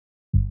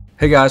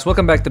Hey guys,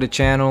 welcome back to the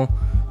channel.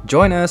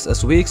 Join us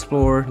as we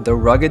explore the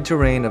rugged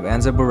terrain of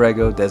Anza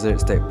Borrego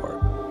Desert State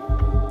Park.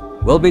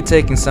 We'll be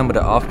taking some of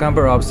the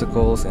off-camber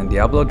obstacles in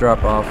Diablo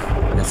drop-off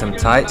and some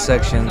tight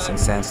sections in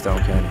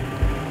Sandstone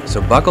Canyon.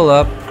 So buckle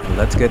up and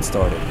let's get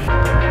started.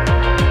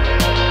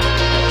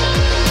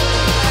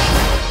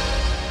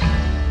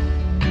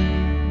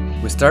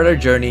 We start our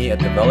journey at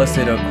the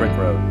Velocito Creek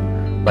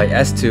Road by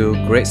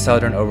S2 Great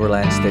Southern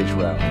Overland Stage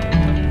Route.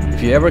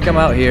 If you ever come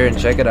out here and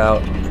check it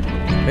out,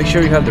 make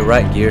sure you have the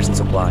right gears and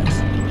supplies,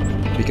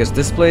 because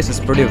this place is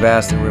pretty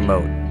vast and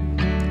remote.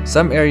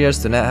 Some areas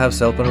do not have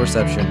cell phone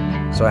reception,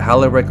 so I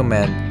highly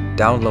recommend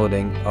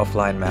downloading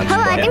offline maps.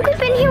 Hello, I think we've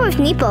been here with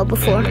Nepo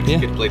before. Yeah.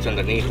 Good place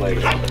underneath later.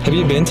 Have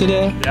you been to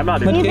the?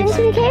 Have you been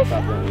to the cave?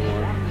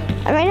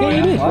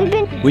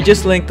 We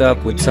just linked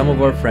up with some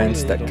of our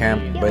friends that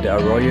camped by the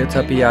Arroyo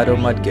Tapiado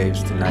mud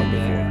caves the night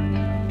before.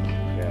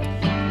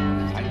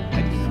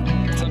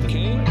 What's up,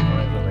 King?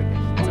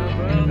 What's up,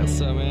 bro?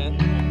 What's up, man?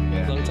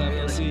 Long time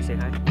no see. Say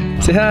hi.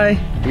 Say hi.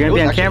 You're gonna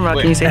be on camera.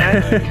 Can you say hi?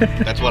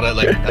 That's what I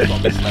like. That's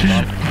what we slept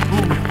on.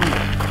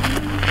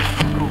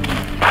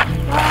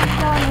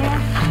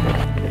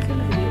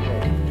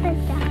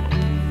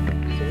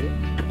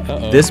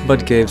 These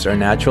mud caves are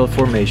natural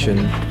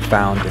formation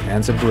found in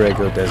Anza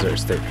Borrego Desert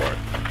State Park.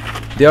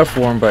 They are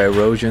formed by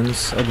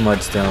erosions of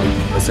mudstone,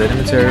 a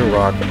sedimentary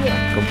rock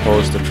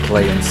composed of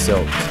clay and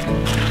silt.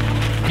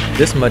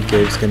 These mud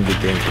caves can be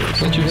dangerous,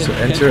 so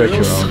enter at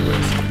your own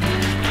risk.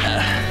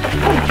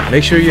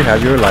 Make sure you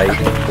have your light,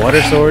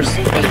 water source,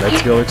 and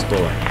let's go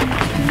exploring.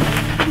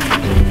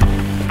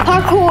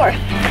 Parkour.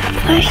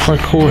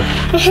 Parkour.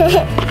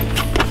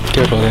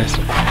 Careful, guys.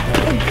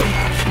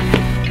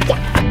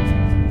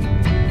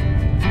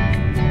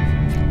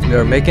 We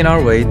are making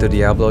our way to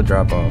Diablo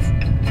drop-off,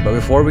 but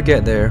before we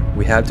get there,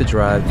 we have to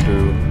drive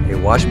through a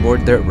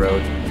washboard dirt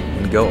road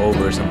and go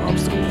over some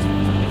obstacles.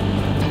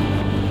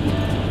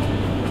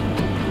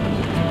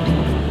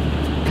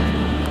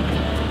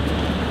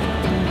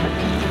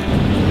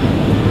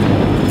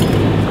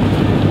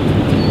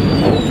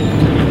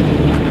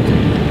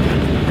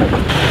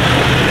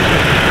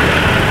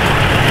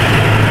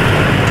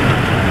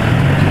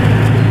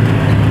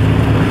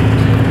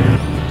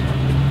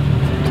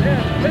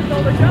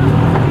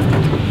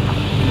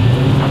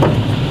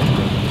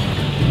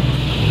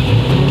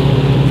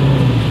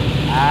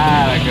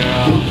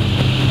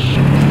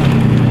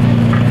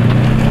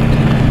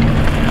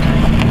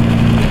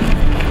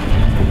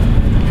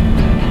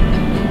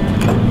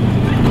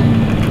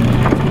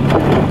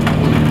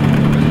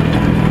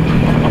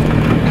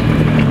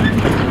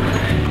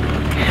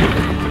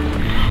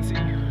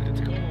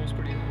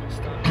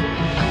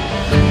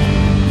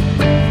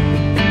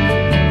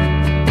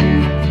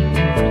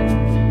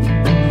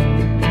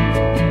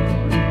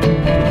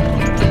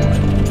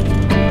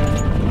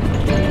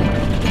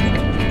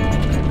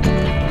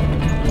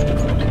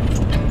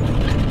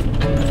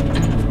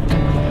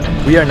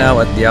 We are now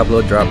at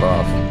Diablo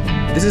Drop-Off.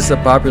 This is a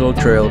popular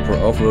trail for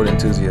off-road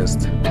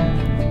enthusiasts.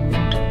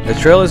 The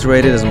trail is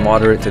rated as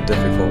moderate to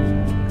difficult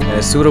and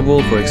is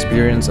suitable for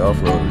experienced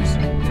off-roaders.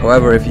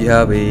 However, if you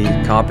have a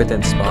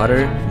competent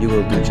spotter, you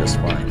will do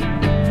just fine.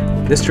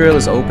 This trail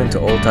is open to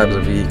all types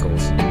of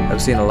vehicles. I've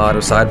seen a lot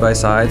of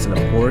side-by-sides and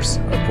of course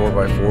a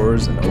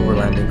 4x4s and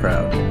overlanding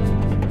crowd.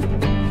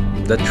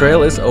 The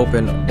trail is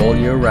open all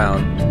year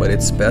round, but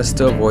it's best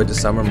to avoid the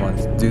summer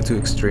months due to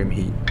extreme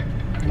heat.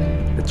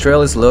 The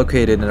trail is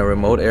located in a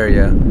remote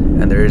area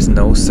and there is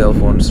no cell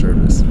phone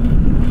service.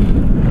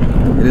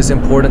 It is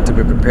important to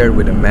be prepared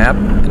with a map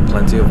and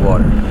plenty of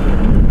water.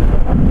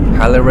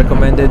 Highly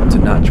recommended to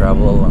not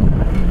travel alone.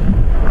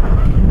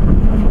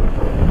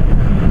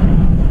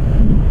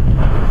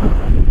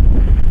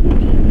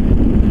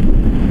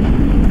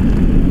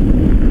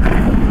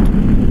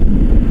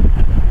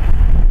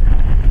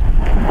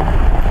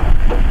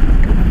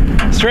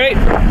 Straight.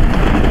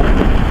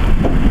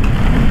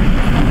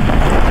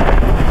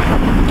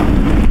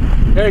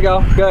 There you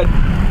go, good.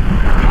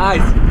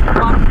 Nice.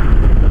 Come on.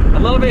 A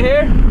little bit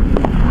here.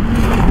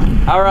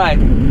 All right.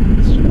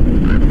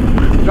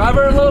 Drive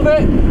her a little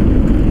bit.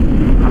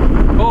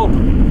 Pull.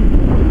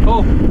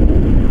 Pull.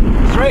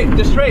 Straight,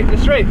 just straight,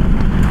 just straight.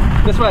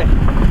 This way.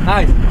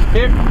 Nice.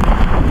 Here.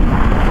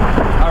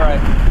 All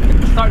right.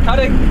 Start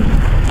cutting.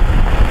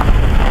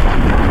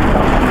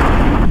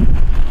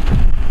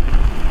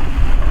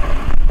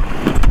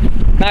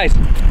 Nice.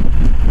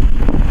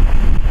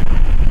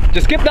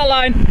 Just skip that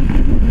line.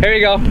 Here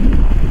you go.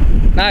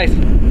 Nice.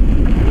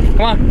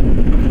 Come on.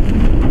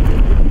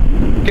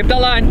 Keep that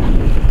line.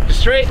 Just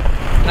straight.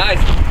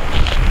 Nice.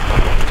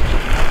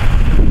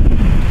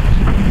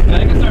 Now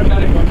you can start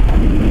cutting, bro.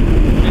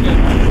 You're good.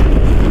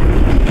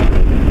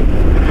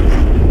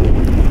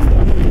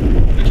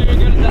 Make sure you're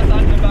good at that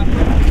side and the back.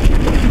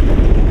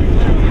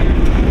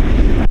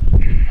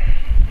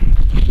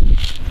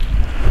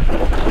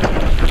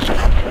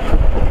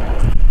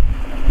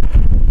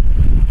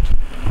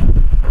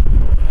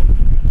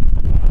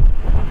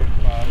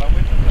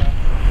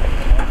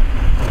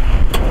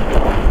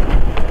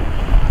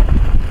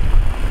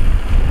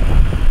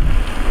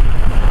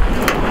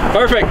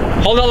 Perfect.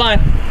 Hold that line.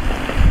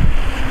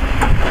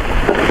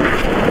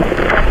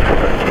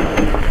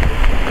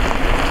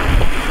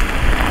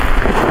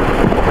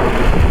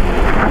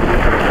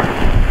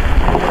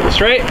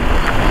 Straight.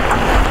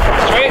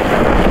 Straight.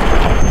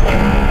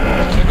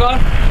 Keep going.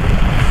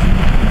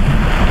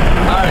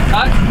 Alright,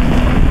 cut.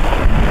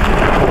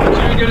 Make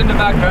sure you're good in the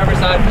back driver's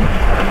side.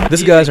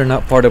 These guys are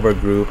not part of our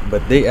group,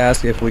 but they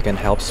asked if we can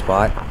help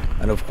spot,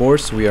 and of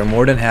course we are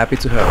more than happy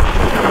to help.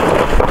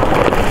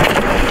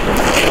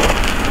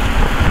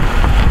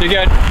 You're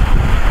good.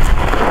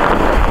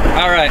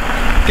 Alright,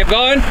 keep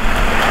going.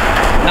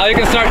 Now you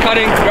can start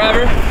cutting,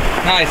 driver.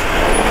 Nice.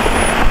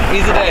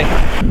 Easy day.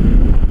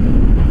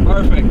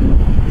 Perfect.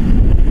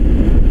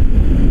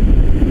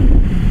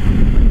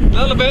 A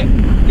little bit.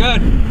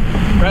 Good.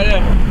 Right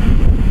there.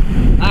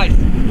 Nice.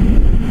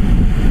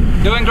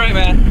 Doing great,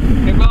 man.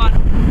 Keep going.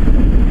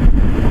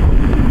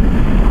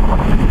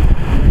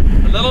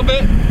 A little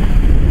bit.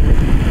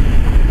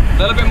 A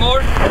little bit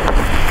more.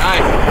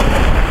 Nice.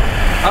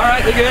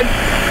 Alright, you're good.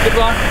 Keep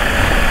going.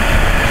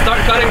 Start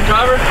cutting,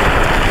 driver.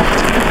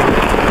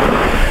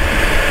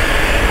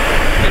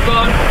 Keep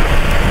going.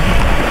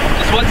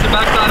 Just watch the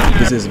backside of your...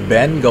 This is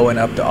Ben going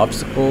up the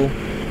obstacle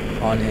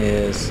on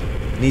his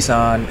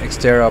Nissan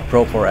Xterra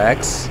Pro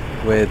 4X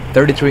with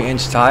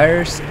 33-inch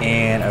tires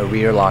and a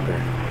rear locker.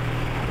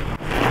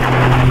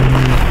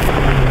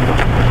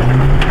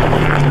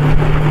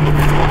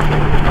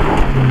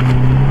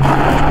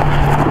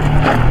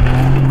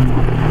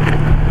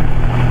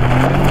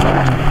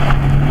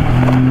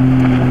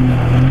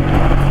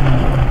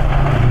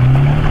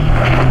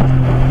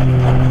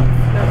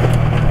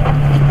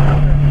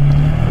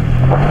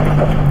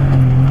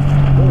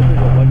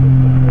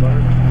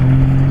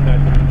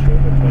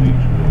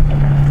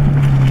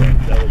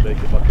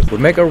 We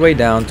make our way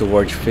down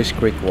towards Fish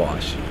Creek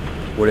Wash,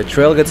 where the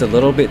trail gets a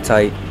little bit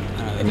tight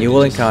and you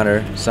will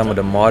encounter some of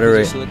the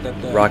moderate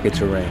rocky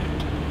terrain.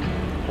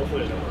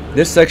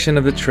 This section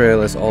of the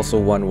trail is also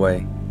one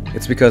way.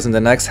 It's because in the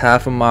next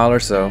half a mile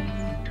or so,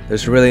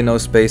 there's really no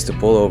space to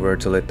pull over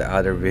to let the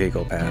other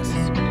vehicle pass.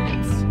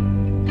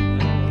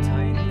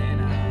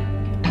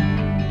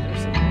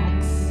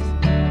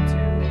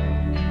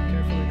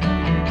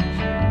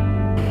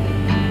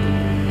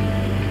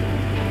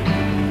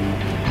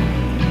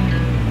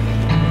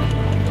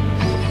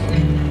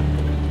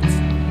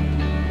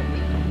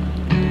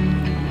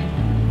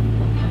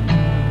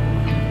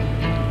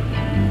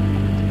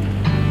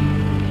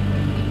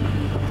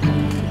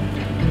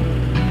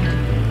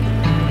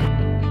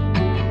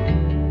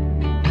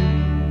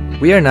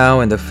 We are now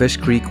in the Fish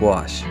Creek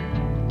Wash.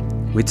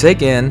 We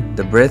take in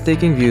the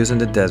breathtaking views in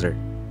the desert.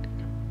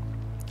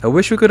 I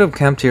wish we could have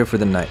camped here for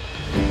the night.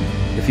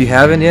 If you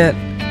haven't yet,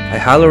 I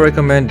highly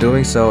recommend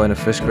doing so in the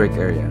Fish Creek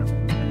area.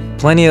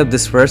 Plenty of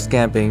dispersed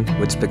camping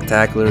with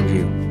spectacular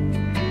view.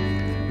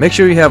 Make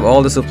sure you have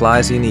all the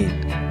supplies you need.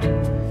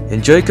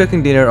 Enjoy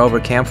cooking dinner over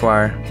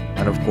campfire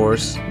and of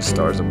course the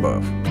stars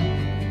above.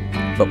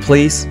 But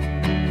please,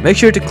 make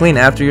sure to clean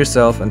after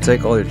yourself and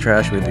take all your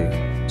trash with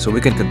you, so we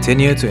can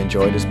continue to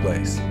enjoy this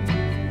place.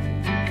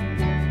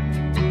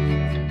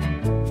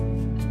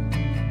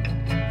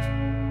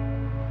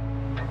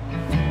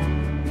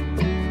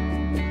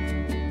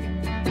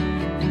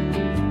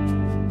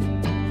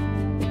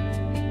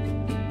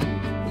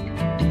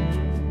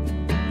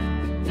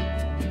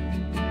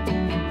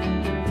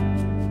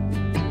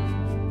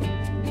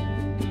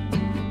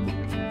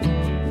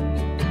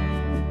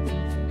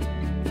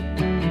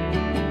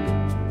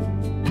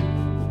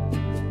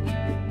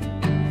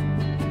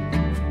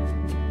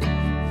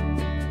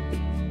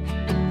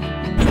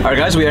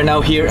 Alright guys, we are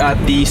now here at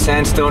the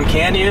Sandstone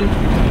Canyon.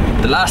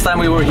 The last time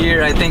we were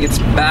here, I think it's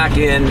back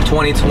in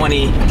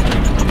 2020,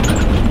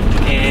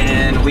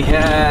 and we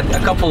had a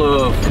couple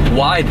of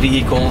wide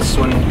vehicles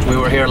when we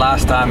were here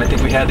last time. I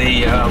think we had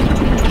the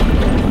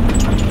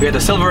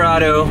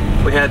Silverado,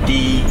 we had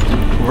the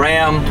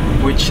Ram,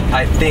 which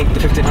I think the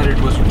 1500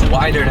 was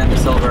wider than the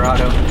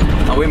Silverado,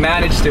 and we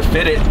managed to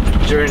fit it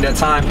during that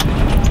time.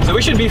 So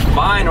we should be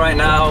fine right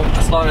now,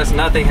 as long as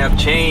nothing have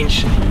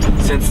changed,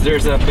 since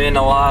there's been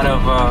a lot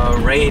of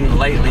rain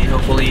lately.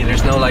 Hopefully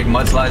there's no like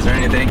mudslides or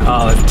anything.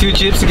 Oh, it's two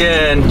Jeeps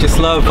again. Just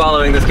love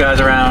following these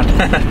guys around.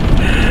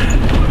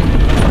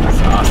 That's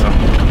awesome.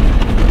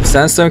 The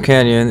Sandstone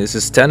Canyon is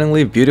a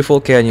stunningly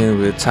beautiful canyon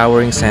with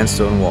towering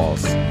sandstone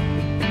walls.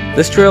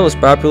 This trail is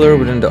popular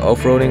within the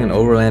off-roading and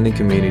overlanding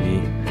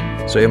community,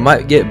 so it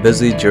might get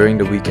busy during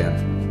the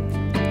weekend.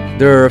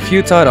 There are a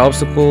few tight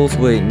obstacles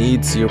where it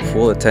needs your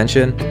full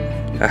attention.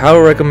 I highly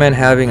recommend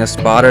having a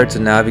spotter to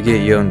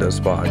navigate you on those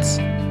spots.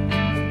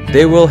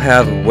 They will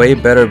have way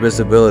better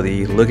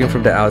visibility looking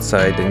from the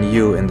outside than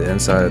you in the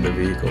inside of the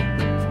vehicle.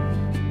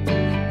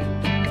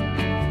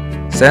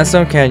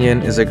 Sandstone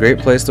Canyon is a great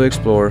place to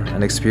explore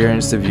and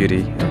experience the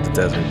beauty of the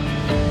desert.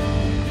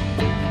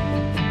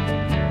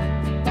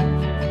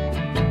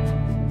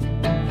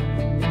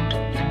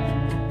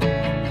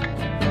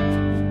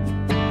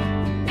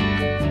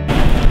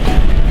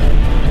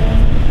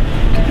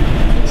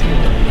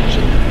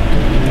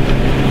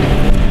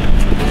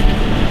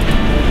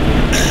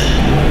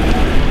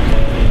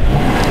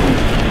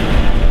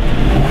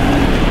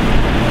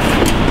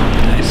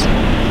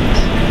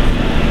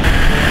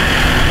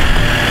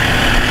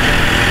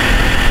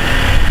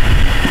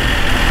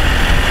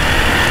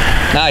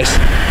 Nice.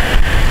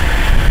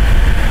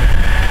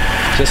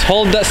 Just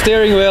hold that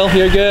steering wheel,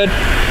 you're good.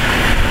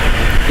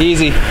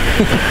 Easy.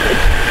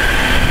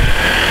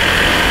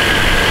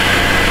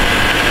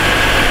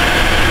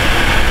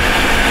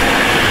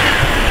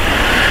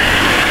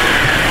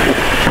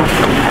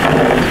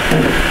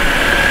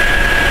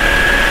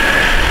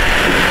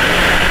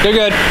 You're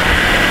good.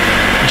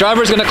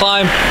 Driver's gonna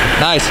climb.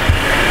 Nice.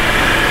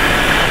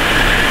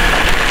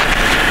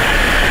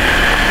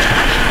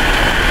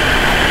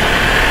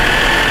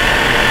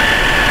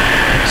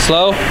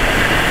 Slow.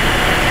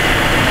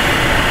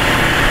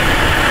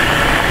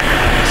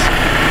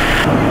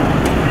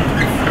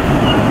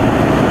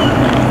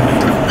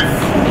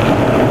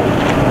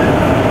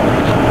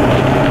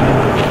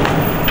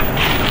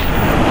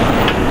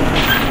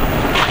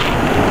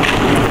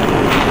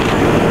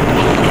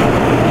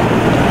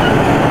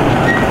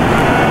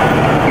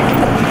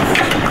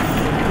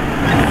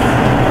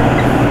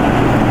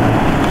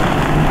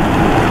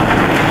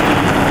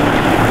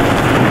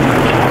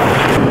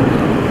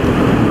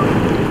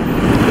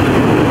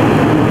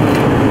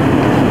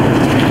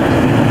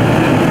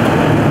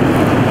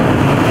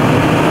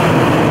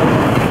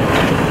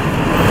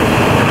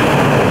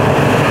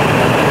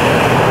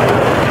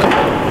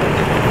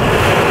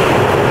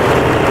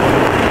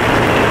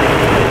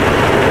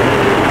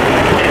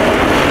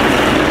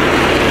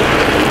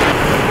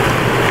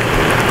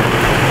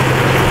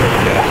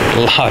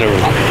 Lot of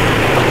room.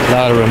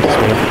 Lot of room to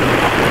spare.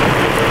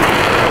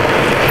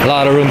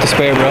 Lot of room to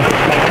spare, bro.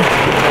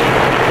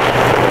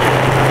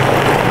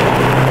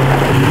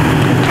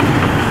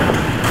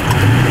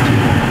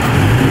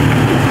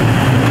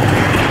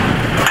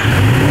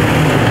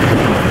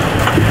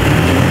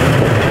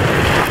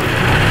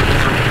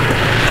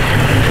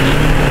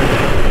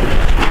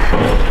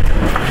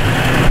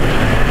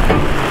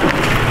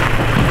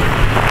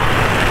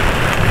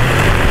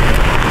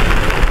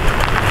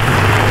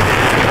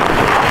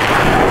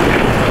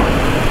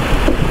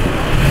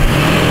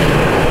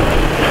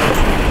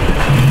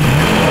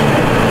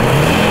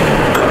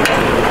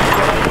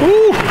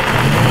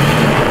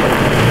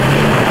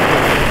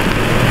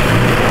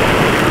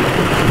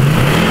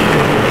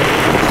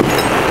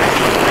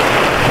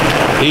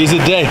 Easy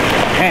day.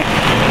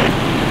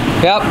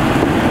 Yep.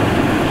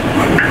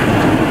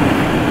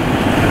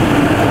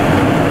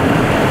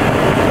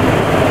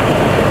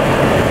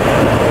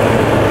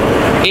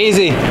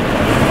 Easy.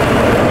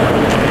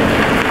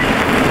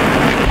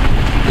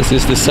 This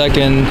is the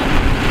second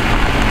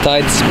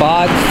tight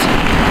spot.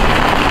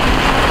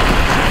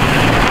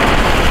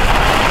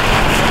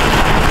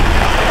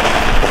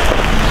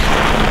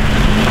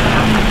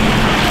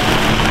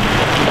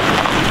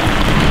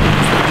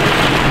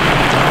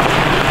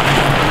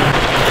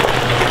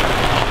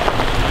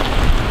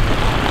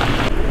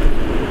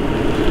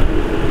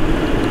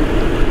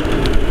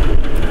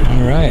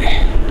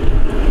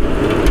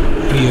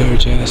 We are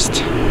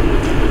just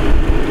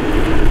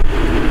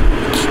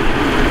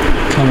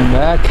coming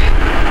back.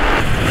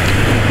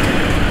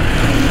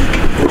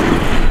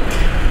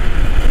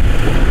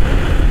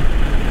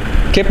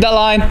 Keep that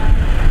line.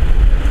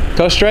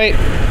 Go straight.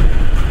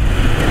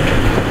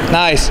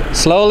 Nice.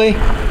 Slowly.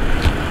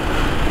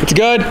 It's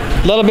good.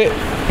 A little bit.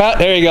 Oh,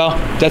 there you go.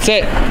 That's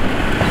it.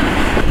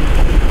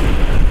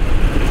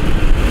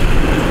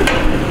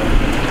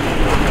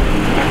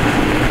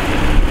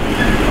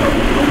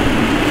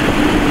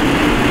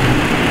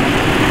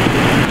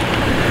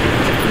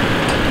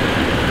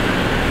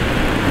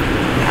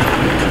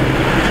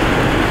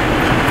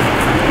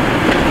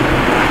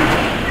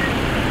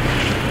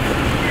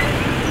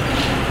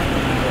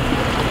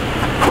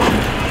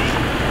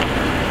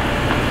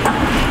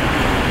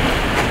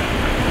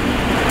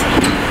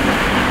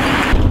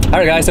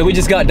 Alright guys, so we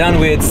just got done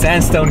with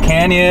Sandstone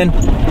Canyon.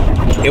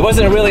 It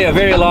wasn't really a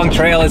very long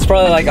trail. It's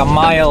probably like a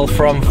mile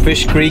from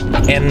Fish Creek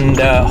and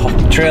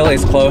the trail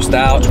is closed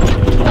out.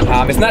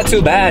 It's not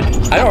too bad.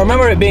 I don't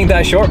remember it being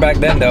that short back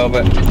then though,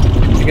 but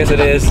I guess it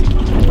is.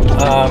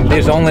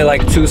 There's only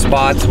like 2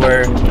 spots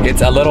where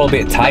it's a little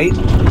bit tight.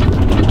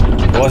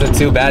 It wasn't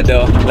too bad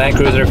though. Land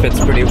Cruiser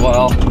fits pretty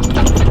well.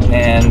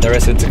 And the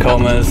rest of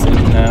Tacomas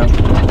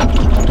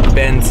and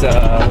Ben's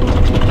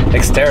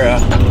Xterra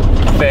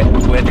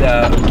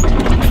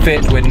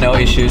fit with no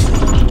issues.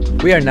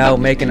 We are now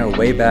making our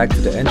way back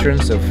to the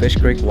entrance of Fish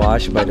Creek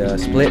Wash by the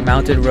Split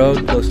Mountain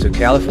Road close to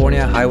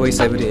California Highway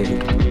 78.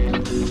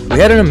 We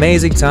had an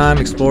amazing time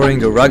exploring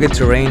the rugged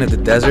terrain of the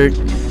desert,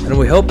 and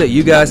we hope that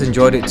you guys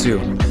enjoyed it too.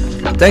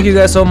 Thank you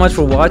guys so much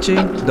for watching.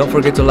 Don't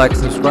forget to like and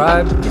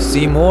subscribe to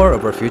see more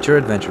of our future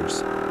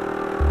adventures.